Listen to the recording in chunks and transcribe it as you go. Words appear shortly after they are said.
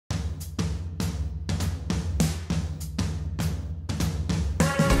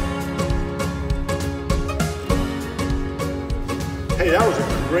Hey, that was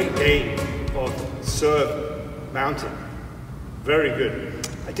a great game of serve mounting. Very good.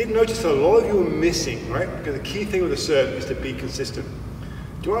 I did notice that a lot of you were missing, right? Because the key thing with the serve is to be consistent.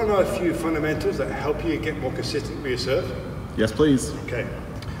 Do you want to know a few fundamentals that help you get more consistent with your serve? Yes, please. Okay.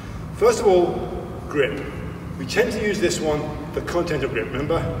 First of all, grip. We tend to use this one, the Continental grip,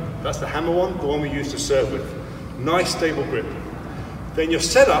 remember? That's the hammer one, the one we use to serve with. Nice, stable grip. Then your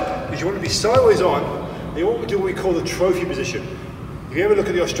setup is you want to be sideways on, and you want to do what we call the trophy position. If you ever look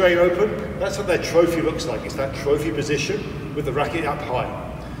at the Australian Open, that's what their trophy looks like. It's that trophy position with the racket up high.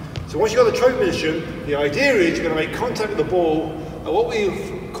 So once you've got the trophy position, the idea is you're going to make contact with the ball at what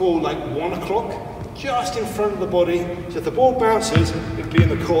we call like 1 o'clock, just in front of the body. So if the ball bounces, it'll be in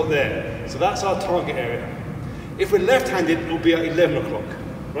the court there. So that's our target area. If we're left-handed, it'll be at 11 o'clock,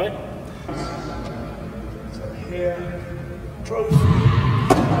 right? So here, trophy.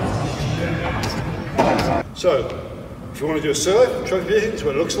 So, if you want to do a serve, trophy position is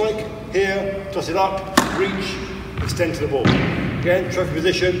what it looks like. Here, toss it up, reach, extend to the ball. Again, trophy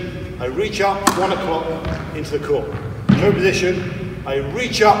position, I reach up 1 o'clock into the court. Trophy position, I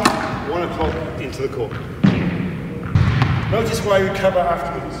reach up 1 o'clock into the court. Notice why I recover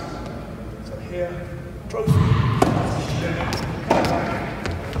afterwards. So here, trophy.